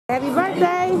Happy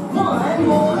birthday! 1,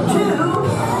 2,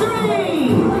 3!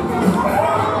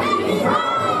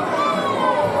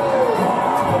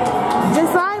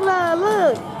 JaSyla,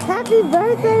 look! Happy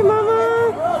birthday,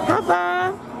 Mama! High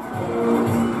five!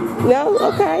 No?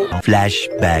 Okay.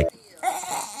 Flashback.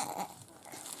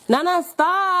 Nana,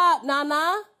 stop!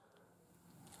 Nana!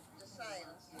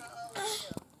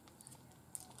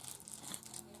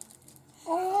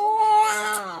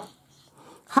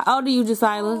 How old are you,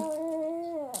 JaSyla?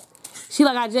 She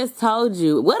like, I just told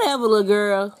you. Whatever, little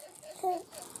girl.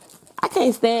 I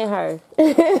can't stand her.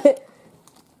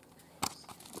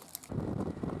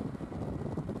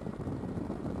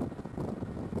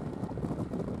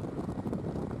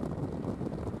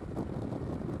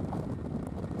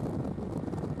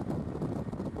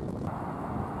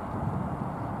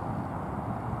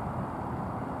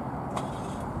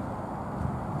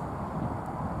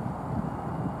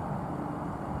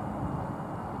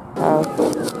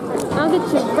 I'll get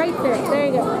you right there. There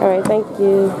you go. All right, thank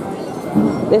you.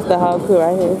 This is the whole crew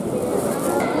right here.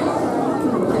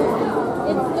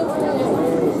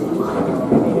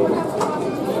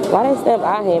 Why they step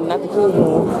out him, not the kids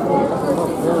him?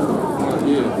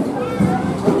 Yeah.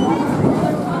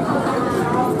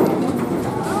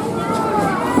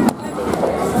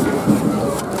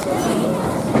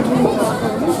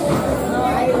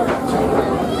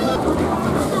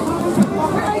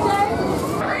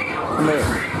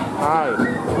 Hi.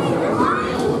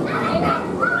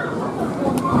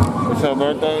 It's your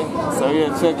birthday? So we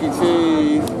at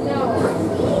ChuckECheese.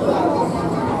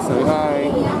 Say hi.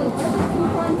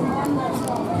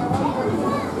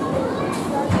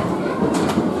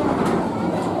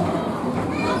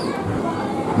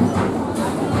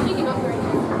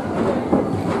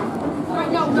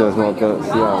 Just woke up. She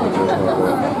always just woke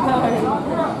up.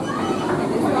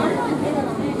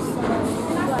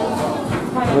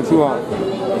 What you want?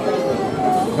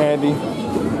 Candy?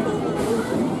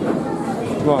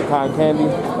 You want cotton candy?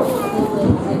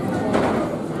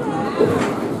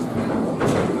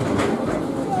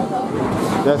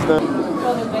 That's the.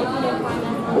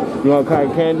 You want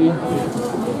cotton candy?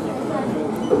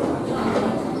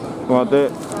 Want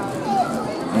that?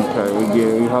 Okay,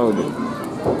 we hold it.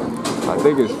 I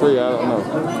think it's free, I don't know.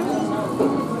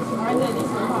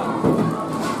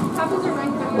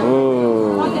 Ooh.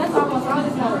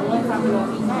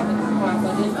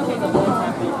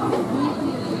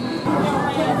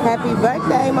 Happy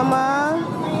birthday, Mama.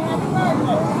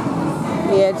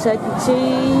 Yeah,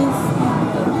 ChuckECheese.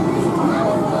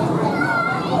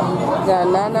 Got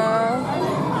Nana.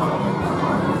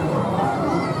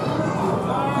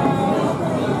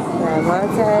 Got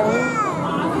Monte.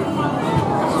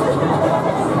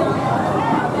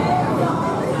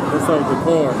 What's up with the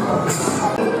car?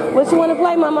 What you want to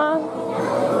play, Mama?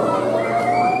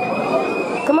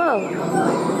 Come on.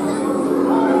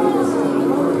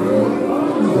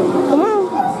 Come on.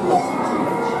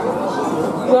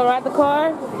 You want to ride the car?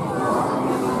 You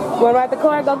want to ride the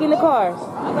car? Go get in the car.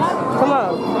 Come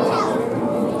on.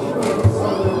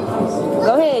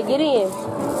 Go ahead, get in.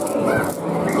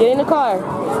 Get in the car.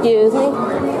 Excuse me.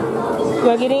 You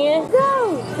want to get in? Go.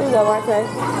 Here you go, Monte.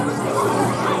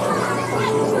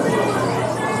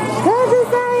 Go,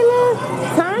 JaSyla.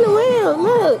 Turn the wheel.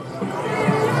 Look.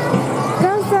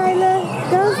 Go, JaSyla.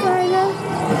 Go, JaSyla.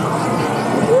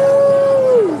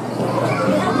 Woo.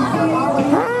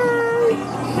 Hi.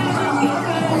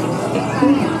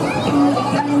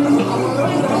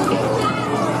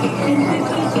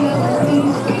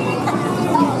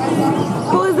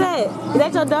 Who is that? Is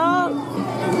that your dog?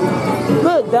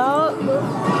 Look, dog.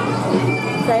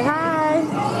 Say hi.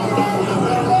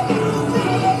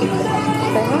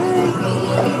 Say hi.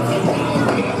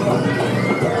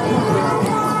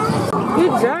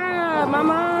 Good job,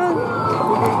 Mama.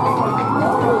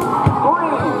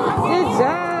 Good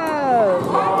job.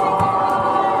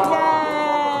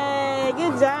 Yay.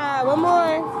 Good job. One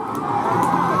more.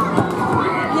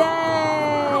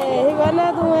 Yay. Here go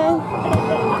another one.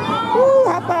 Woo,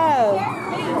 high five.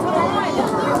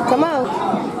 Come on.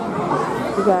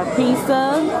 We got pizza.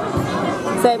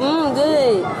 Say,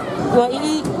 good. You want to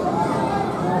eat?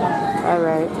 All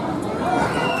right.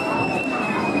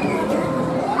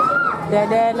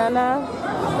 Dad, Nana.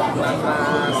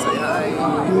 Say hi.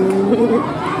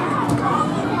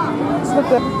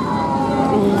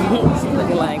 She's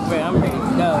looking like, bro, I'm ready to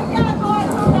go.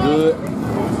 Good.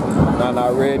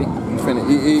 Not ready. You finna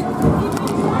eat.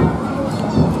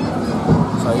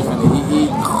 So you finna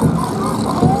eat.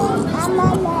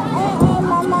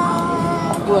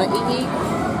 You want to eat?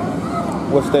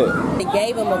 What's that? They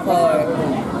gave him a card.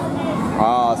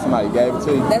 Oh, somebody gave it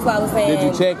to you? That's why I was saying. Did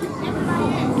you check it?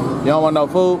 You don't want no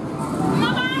food?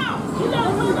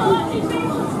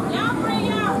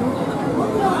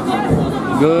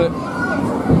 Good?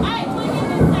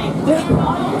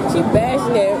 She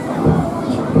bashing it.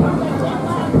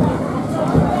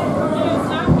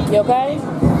 You okay?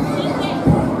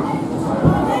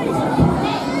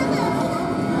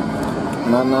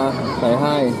 Nana, say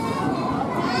hi.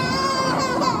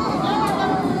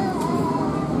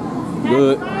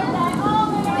 Good.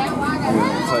 It really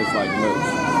ain't taste like much.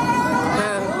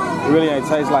 It really ain't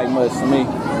taste like much to me.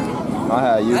 I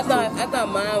thought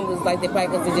mine was like the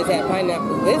probably because it just had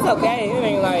pineapple. It's okay. It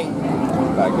ain't like.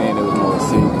 Back then it was more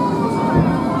sweet.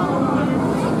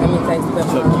 Let me taste the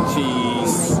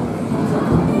ChuckECheese.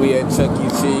 We at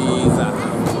ChuckECheese.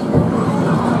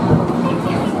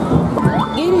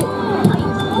 Get it.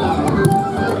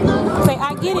 Say, I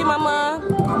get it, mama.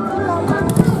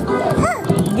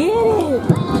 Get it.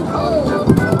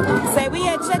 Say, we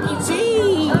at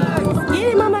ChuckECheese. Get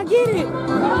it, mama, get it.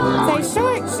 Say,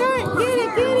 short, short. Get it,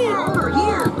 get it.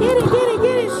 Get it, get it,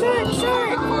 get it. Short,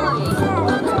 short.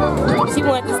 She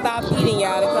wanted to stop eating,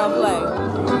 y'all, to come play.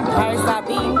 Her stop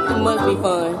eating, it must be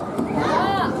fun.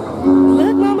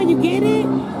 Look, mama, you get it?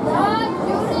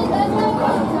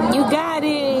 You got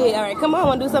it. All right, come on,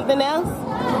 want to do something else?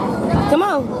 Come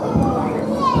on.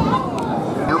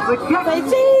 Say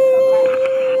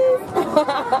cheese.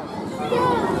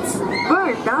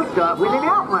 First, I'll start with an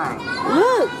outline.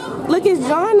 Look, it's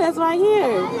John that's right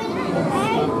here.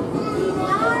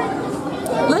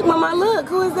 Look, mama, look,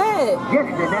 who is that? Just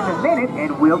another minute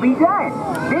and we'll be done.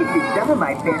 This is some of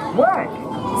my best work.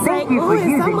 Thank you for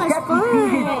using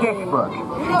ChuckECheese's sketchbook.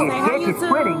 Your sketch is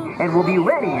printing and will be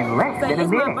ready in less than a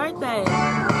minute. It's my birthday.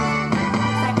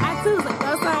 Say, I too. Say,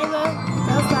 go JaSyla.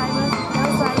 Go JaSyla. Go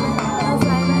JaSyla. Go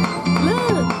JaSyla.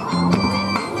 Look.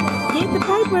 Get the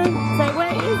paper. Say,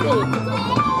 where is it?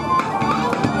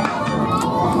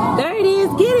 There it is.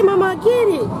 Get it, mama. Get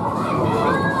it.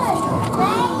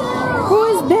 Who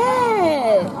is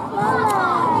that?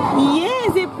 Yeah,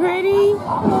 is it pretty?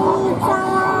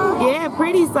 Yeah,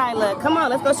 pretty JaSyla. Come on,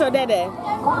 let's go show Dada.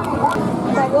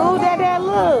 Say, ooh, Dada,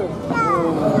 look.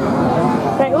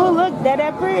 Say, ooh, look,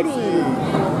 Dada pretty.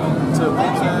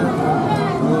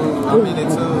 I'm in it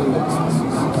too.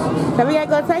 So we gotta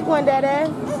go take one, Dada.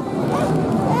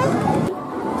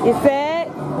 You said,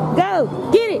 go,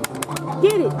 get it,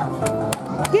 get it.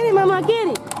 Get it, mama, get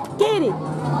it, get it.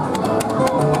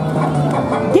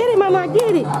 Get it, mama,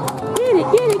 get it. Get it,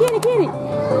 get it, get it, get it.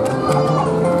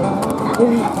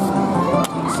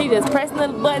 She just pressing the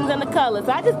buttons on the colors.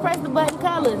 So I just press the button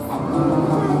colors.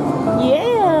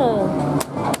 Yeah.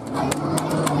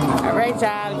 All right,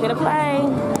 y'all, get a play.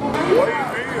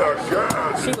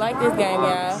 She like this game,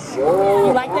 y'all.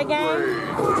 You like that game?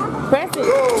 Press it.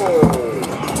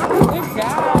 Good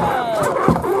job.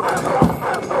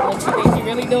 Look, she thinks she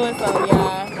really doing something,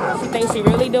 y'all. She thinks she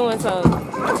really doing something.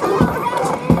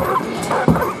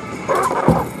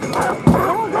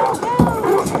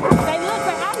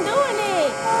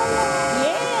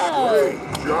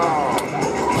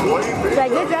 Say,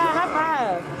 good job, high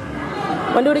five.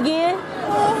 Wanna do it again?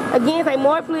 Again, say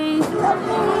more, please.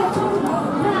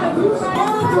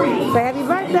 Say happy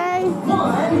birthday.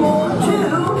 1, 2,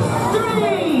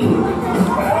 3.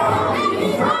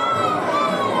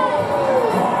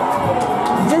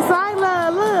 JaSyla,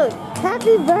 look.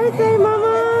 Happy birthday,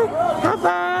 mama. High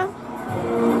five.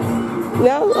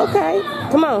 No? Okay.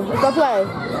 Come on, let's go play.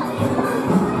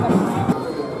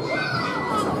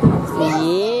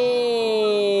 Yeah.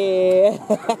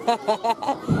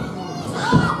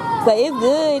 Say, it's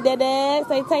good, Dada.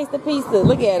 Say, taste the pizza.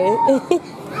 Look at it.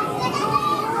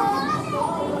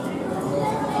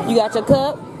 You got your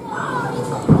cup?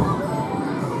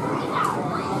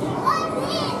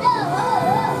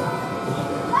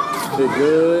 Is it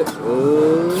good?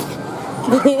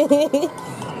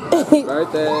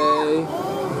 Birthday.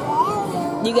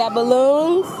 You got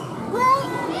balloons?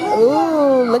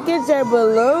 Ooh, look at your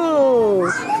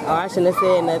balloons. Oh, I shouldn't have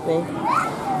said nothing.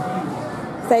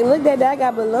 Say, look, Dada, I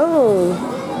got balloons.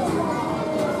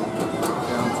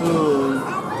 Two.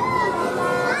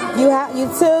 You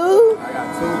two? I got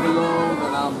 2 balloons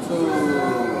and I'm 2.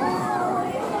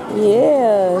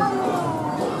 Yeah.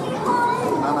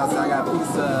 Nana said I got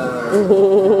pizza.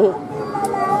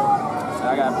 I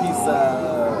got pizza.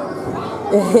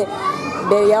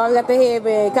 Daddy, y'all got the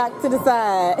headband cocked to the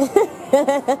side.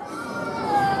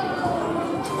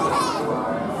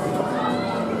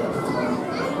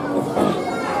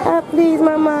 Oh, please,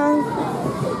 mama.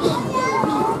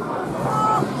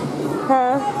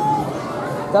 Huh?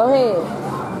 Go ahead.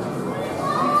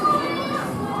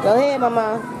 Go ahead,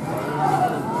 mama.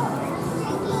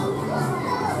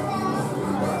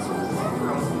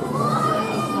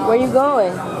 Where you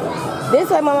going? This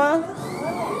way, Mama.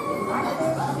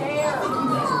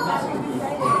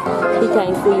 He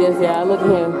can't see us, y'all. Look at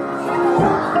him.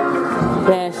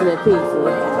 Bashing that pizza.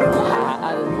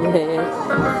 Out of his head.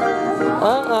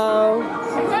 Uh-oh.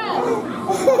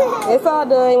 It's all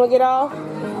done. You want to get off?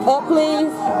 Up,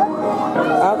 please.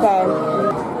 Okay.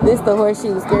 This is the horse she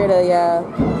was scared of, y'all.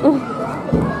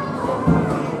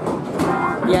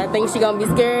 Yeah, I think she gonna be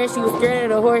scared. She was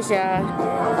scared of the horse, y'all.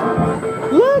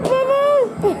 Look, Mama!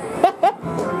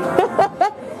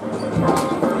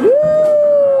 Woo!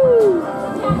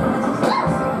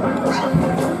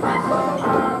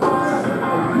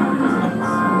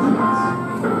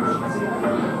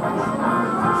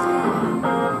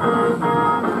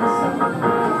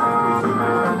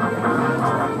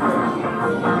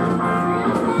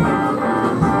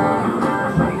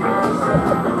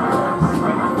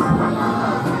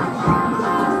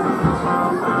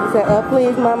 Say up,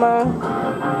 please, Mama.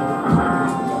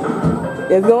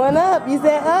 It's going up. You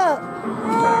said up.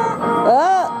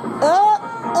 Up, up,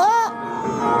 up.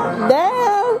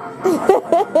 Down.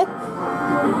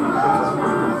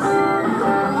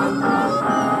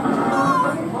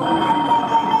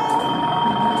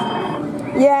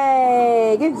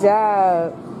 Yay, good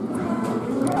job.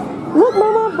 Look,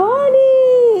 Mama,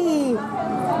 Barney.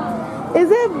 Is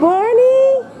that Barney?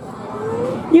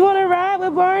 You want to ride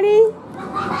with Barney?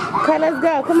 Okay, let's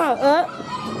go. Come on, up.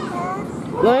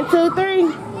 1, 2,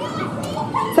 3.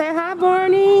 Say hi,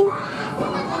 Barney.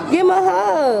 Give him a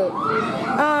hug.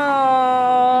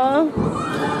 Aww.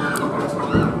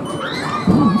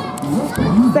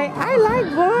 Say, I like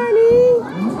Barney.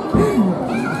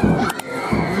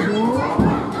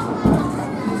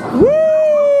 Whee!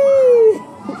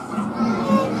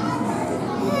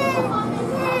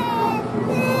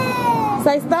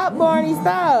 Say, stop, Barney,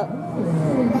 stop.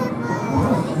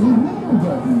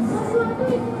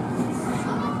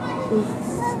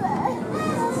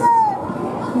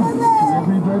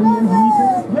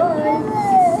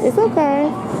 It's okay.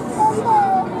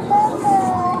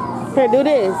 Here, do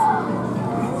this.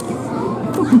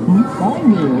 Hi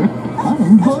there.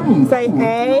 I'm Barney. Say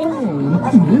hey.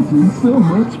 This is so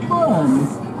much fun.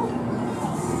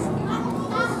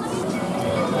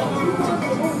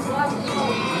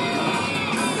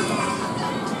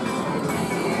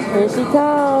 Here she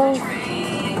comes.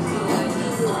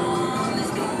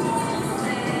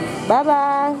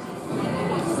 Bye-bye.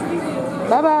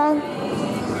 Bye-bye.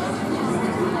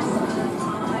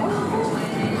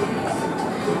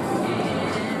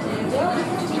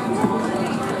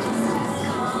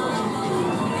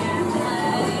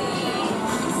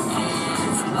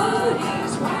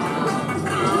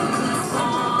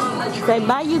 Say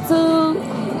bye, YouTube.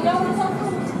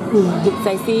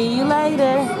 Say see you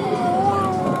later.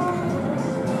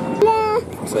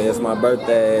 Say it's my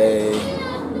birthday.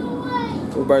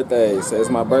 Whose birthday? Say it's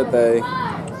my birthday.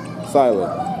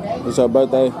 JaSyla, it's your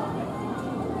birthday?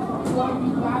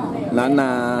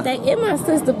 Nah. Say it's my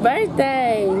sister's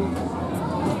birthday.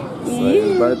 Say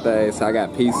it's birthday. So I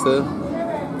got pizza.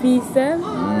 Pizza?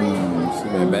 She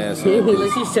been bashing.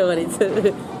 Look, she showing it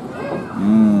too.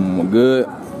 Good.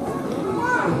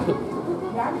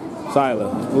 JaSyla,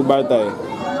 whose birthday?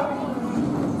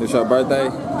 It's your birthday?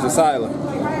 JaSyla.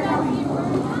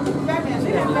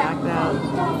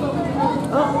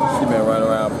 She been running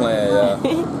around playing, y'all.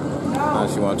 Now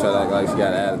she want to try to act like she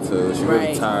got attitude. She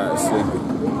really tired, sleepy.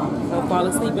 Gonna fall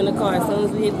asleep in the car as soon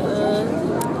as we hit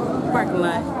the parking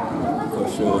lot. For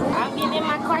sure. I'm getting in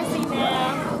my car seat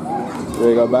now. There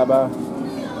you go, bye-bye.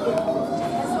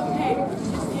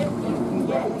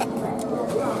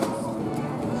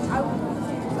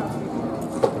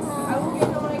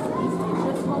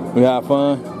 We have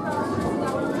fun?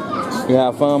 You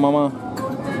have fun, Mama?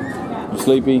 You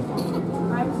sleepy?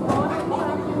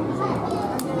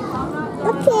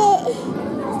 Okay.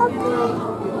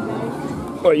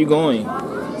 Where are you going?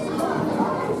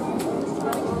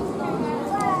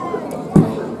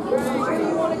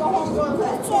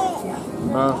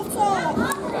 Huh?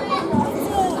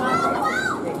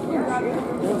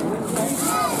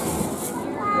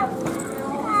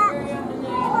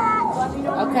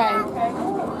 Okay.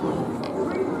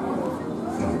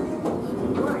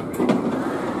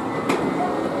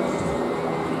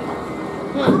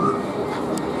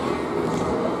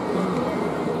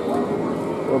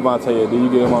 What about to tell you? Did you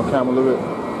get him on camera a little bit?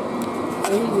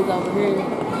 He was over here.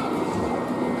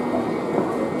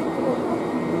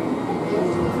 He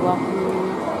was walking.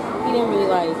 He didn't really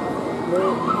like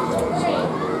look.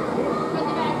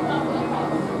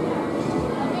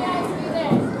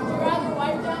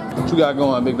 What you got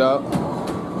going, big dog?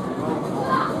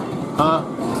 Huh?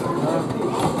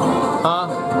 Huh?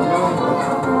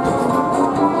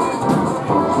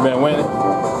 You been winning?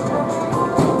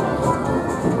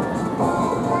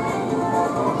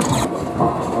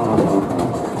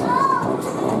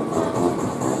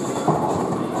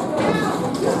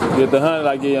 Get the 100,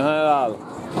 I give you $100.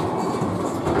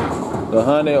 The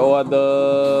 100 or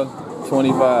the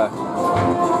 25.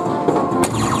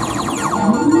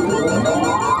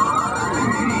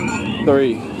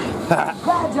 Three.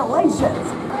 Congratulations!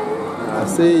 I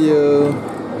see you.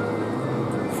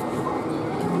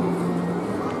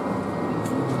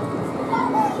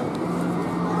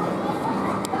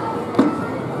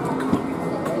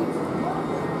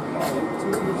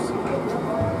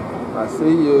 I see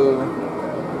you.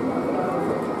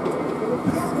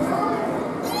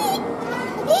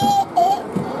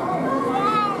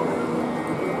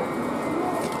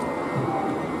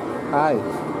 Hi.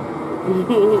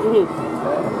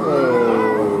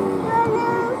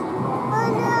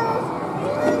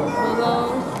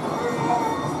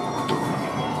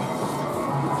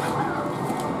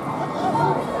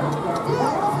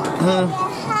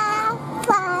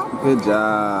 Good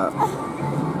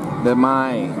job. They're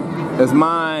mine. It's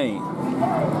mine.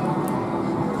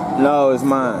 No, it's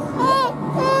mine.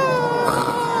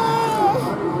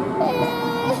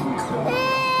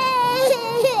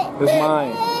 It's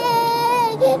mine.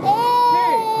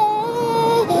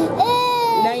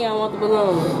 Now y'all want the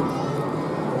balloon.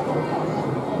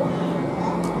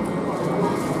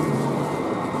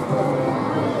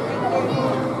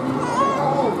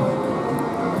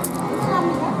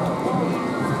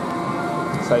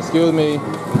 Say, excuse me.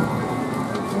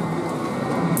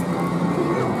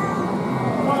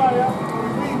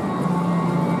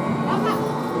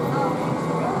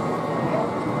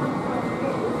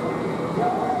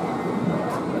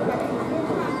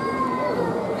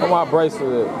 Put my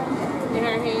bracelet. In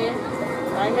her hand.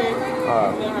 Right here.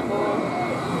 Alright. In her arm.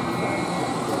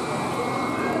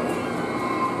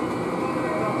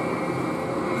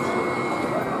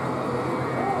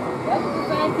 That's the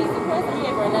same piece of present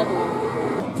here for another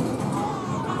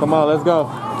one. Come on, let's go.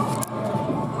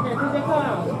 Here, put your coat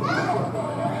on.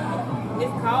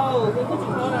 It's cold. Put your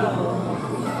coat on.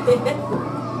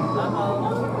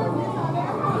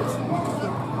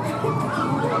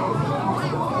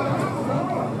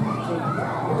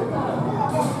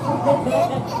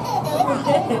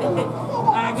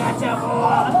 I got you,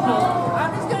 boy.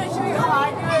 I'm just going to show you how I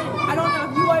do it. I don't know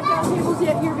if you wiped down tables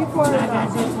yet here before. I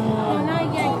got you. Oh, now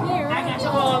you get here. I got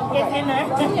your arm. Get in there.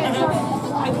 Yeah, sure.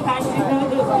 I got you.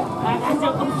 I got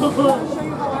your arm. Show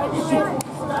you how I do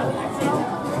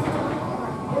it.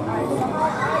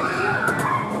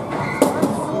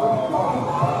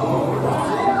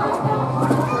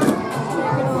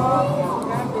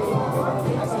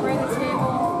 I spray the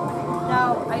table.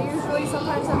 Now, I usually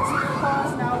sometimes have two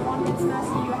claws. Now, one gets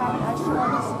messy. You have an extra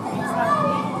one. Just use that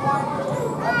clean one.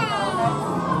 Let me know, okay?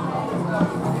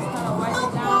 Just kind of wipe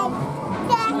it down.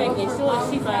 She making sure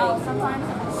she like, Sometimes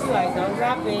don't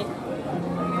drop it.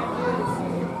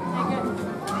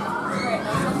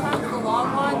 sometimes the long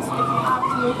ones, if you have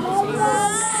to move the table.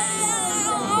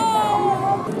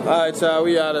 Alright, y'all,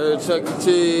 we out of here.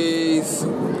 ChuckECheese.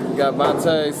 Got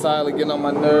Vontae, Silent getting on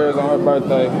my nerves on her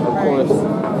birthday, of course. I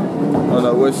don't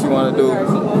know what she want to do.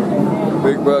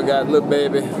 Big bro got little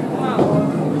baby. A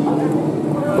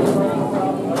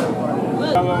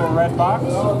little red box.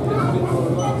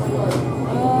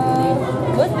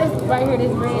 What's this right here,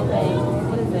 this red thing?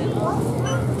 What is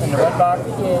it? In the red box,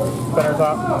 Yeah. spinner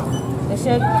top. The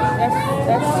sugar,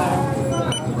 that's fine.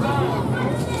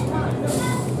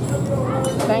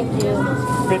 Thank you.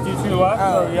 52 left,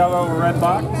 so yellow red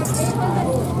box.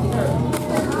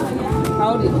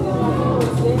 Hold it.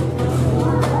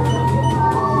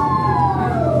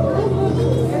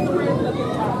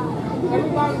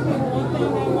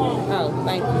 Oh,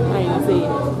 thank you. I didn't see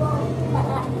it.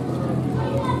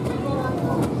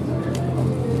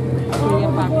 In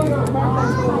your pocket.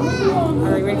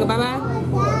 Alright, ready to go bye-bye?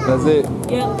 That's it.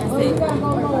 Yep, that's it.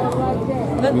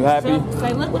 Look, You happy?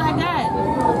 Say, look what I got.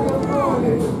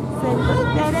 Say,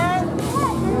 look at that.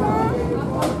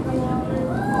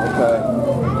 Okay.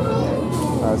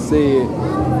 I see it.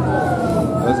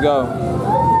 Let's go.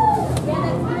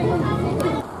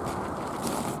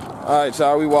 Alright,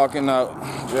 y'all, we walking out.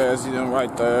 Jazzy them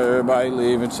right there. Everybody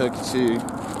leaving ChuckECheese.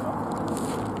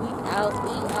 We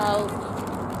out.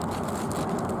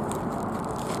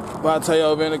 Vontae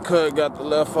over in the cut, got the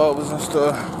leftovers and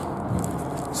stuff.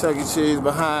 ChuckECheese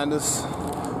behind us.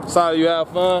 Sorry, you have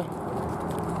fun?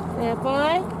 Have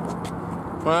fun?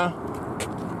 Huh?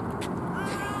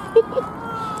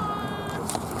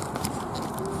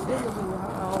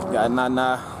 Got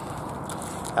Nana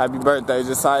Happy birthday,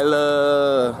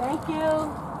 JaSyla. Thank you.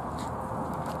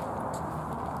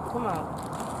 Come on.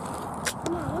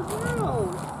 Come on, what's wrong?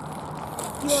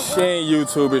 She ain't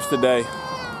YouTubers today.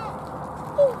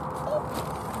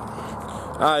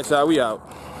 Alright, y'all, we out.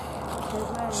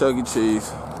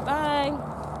 ChuckECheese. Bye.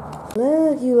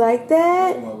 Look, you like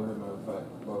that?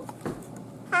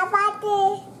 How about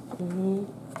this?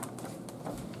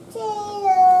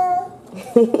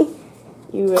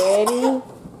 You ready?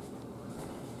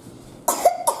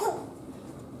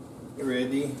 You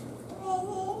ready?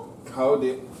 Hold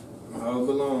it. Hold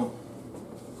the balloon.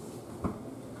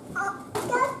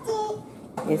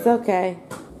 It's okay.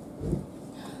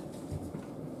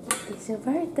 It's your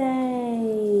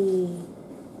birthday.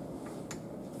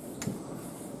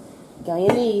 Go on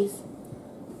your knees.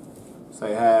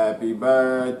 Say happy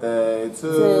birthday to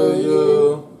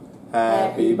you.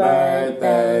 Happy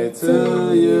birthday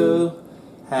to you.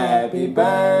 Happy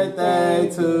birthday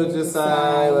to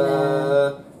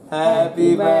JaSyla.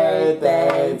 Happy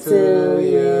birthday to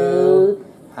you.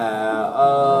 How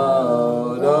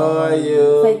old are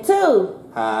you? Say 2.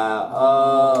 How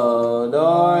old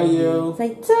are you?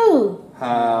 Say 2.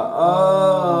 How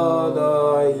old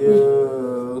are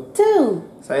you? 2.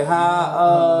 Say how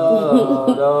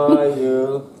old are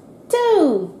you?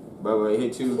 2. Bubba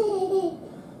hit you.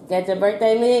 Got your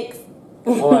birthday licks?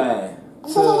 1,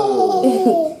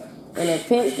 2. And it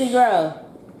pinch to grow.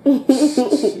 She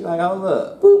like, hold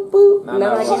up. Boop, boop. Nah,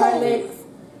 Now I get my licks.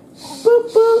 Boop,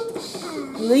 boop.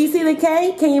 Do you see the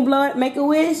cake? Can you blow it? Make a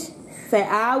wish. Say,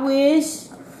 I wish.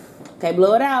 Okay,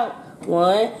 blow it out.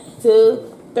 1,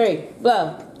 2, 3.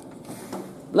 Blow.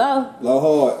 Blow. Blow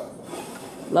hard.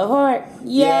 Blow hard.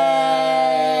 Yay!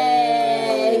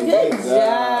 Good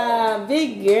job.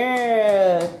 Big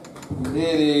girl. You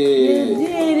did You it.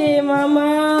 did it, mama.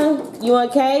 You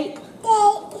want cake?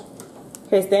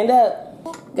 Here, stand up.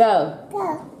 Go.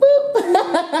 Boop.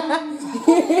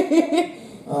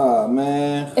 Oh,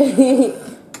 man.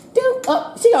 Doop.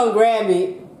 Oh, she gonna grab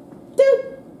it.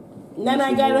 Doop. Now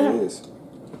I got her.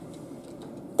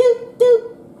 Doop, doop.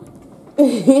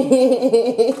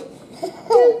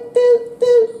 Doop, doop,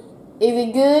 doop. Is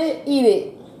it good? Eat it.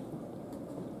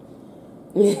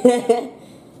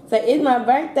 Say, it's my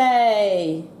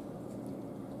birthday.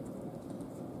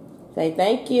 Say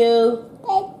thank you.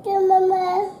 Thank you,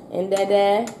 Mama. And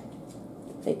Dada.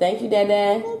 Say thank you,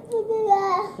 Dada. Thank you,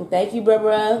 Dada. And thank you,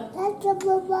 Barbara. Thank you,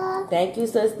 Baba. Thank you,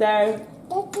 sister.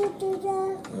 Thank you,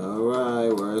 Dada. All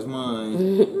right, where's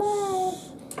mine? Mama.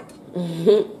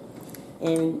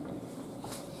 And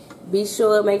be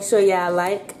sure, make sure y'all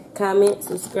like, comment,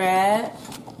 subscribe.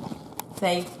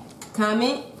 Say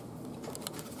comment.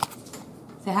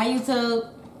 Say hi, YouTube.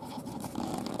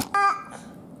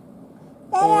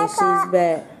 And she's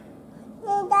back.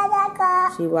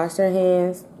 She washed her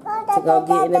hands to go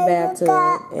get in the bathtub,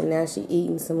 and now she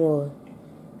eating some more.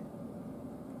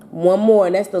 One more,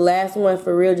 and that's the last one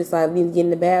for real. Just like we need to get in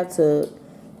the bathtub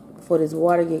before this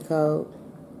water get cold.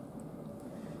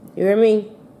 You hear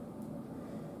me?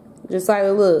 Just like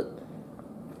look.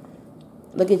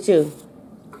 Look at you.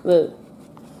 Look.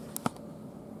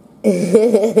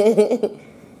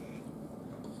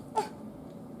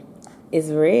 It's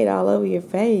red all over your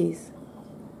face.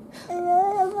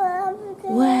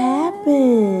 What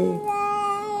happened?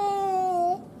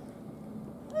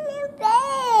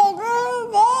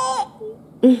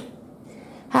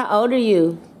 How old are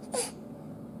you?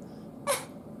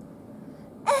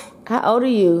 How old are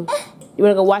you? You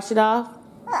wanna go wash it off?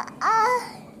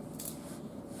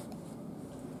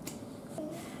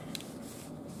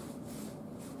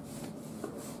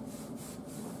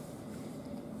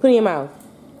 Put it in your mouth.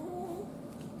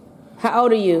 How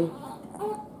old are you?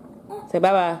 Say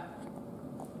bye-bye.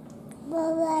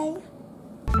 Bye-bye.